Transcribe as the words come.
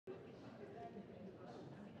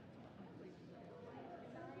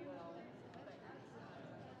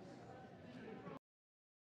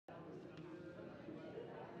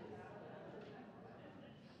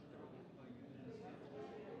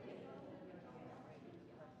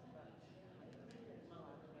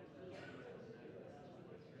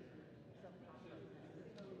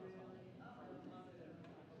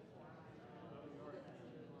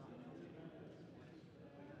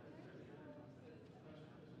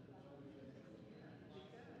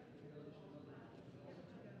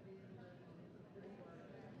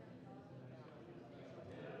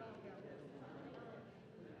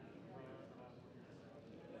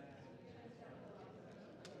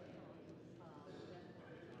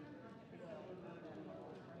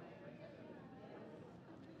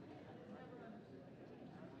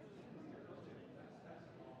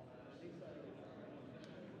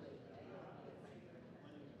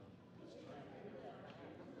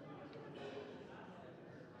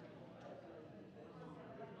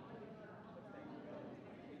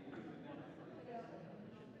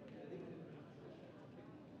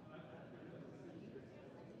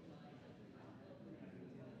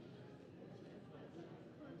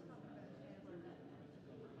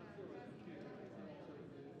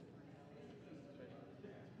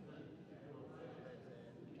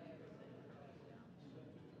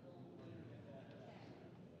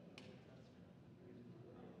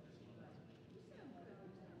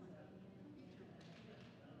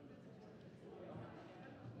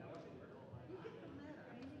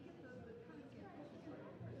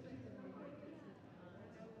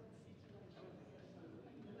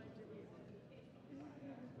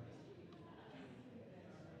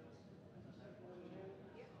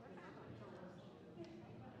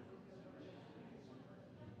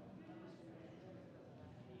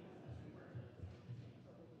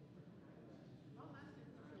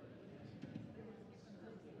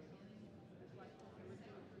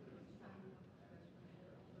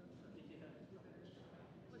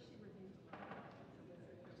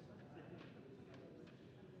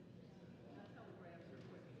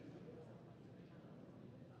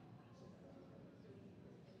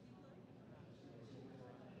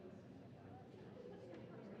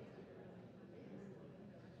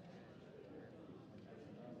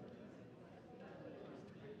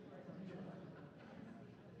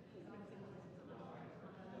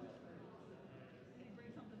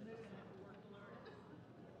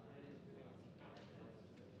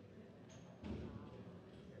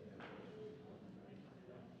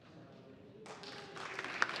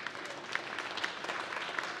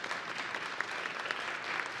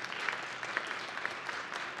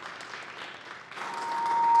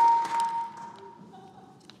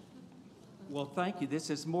Well, thank you.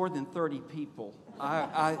 This is more than 30 people.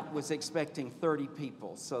 I was expecting 30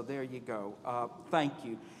 people, so there you go. Thank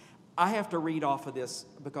you. I have to read off of this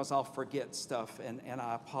because I'll forget stuff, and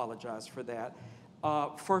I apologize for that.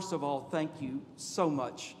 First of all, thank you so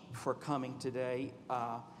much for coming today.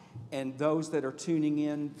 And those that are tuning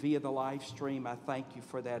in via the live stream, I thank you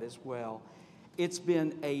for that as well. It's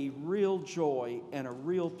been a real joy and a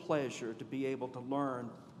real pleasure to be able to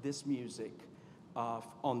learn this music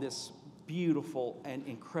on this beautiful and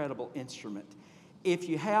incredible instrument. If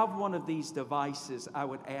you have one of these devices, I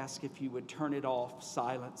would ask if you would turn it off,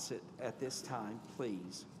 silence it at this time,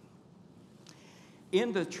 please.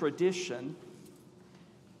 In the tradition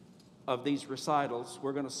of these recitals,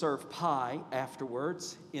 we're going to serve pie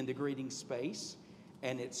afterwards in the greeting space,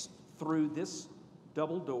 and it's through this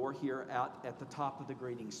double door here out at the top of the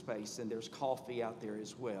greeting space, and there's coffee out there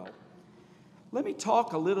as well. Let me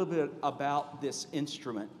talk a little bit about this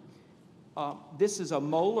instrument. This is a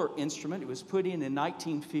Moeller instrument. It was put in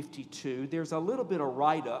 1952. There's a little bit of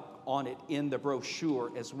write-up on it in the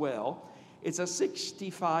brochure as well. It's a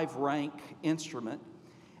 65 rank instrument,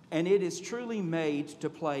 and it is truly made to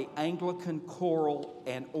play Anglican choral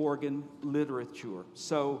and organ literature.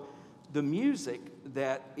 So the music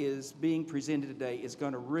that is being presented today is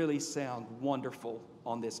going to really sound wonderful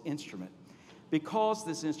on this instrument. Because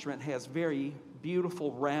this instrument has very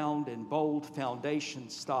beautiful round and bold foundation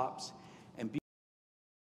stops and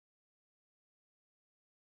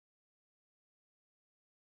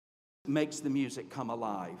makes the music come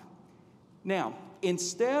alive. Now,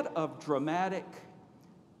 instead of dramatic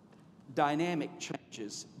dynamic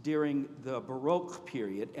changes during the Baroque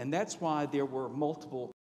period, and that's why there were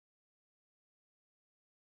multiple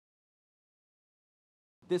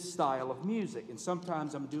this style of music, and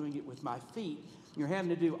sometimes I'm doing it with my feet. You're having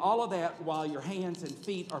to do all of that while your hands and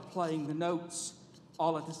feet are playing the notes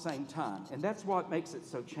all at the same time, and that's what makes it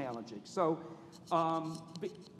so challenging. So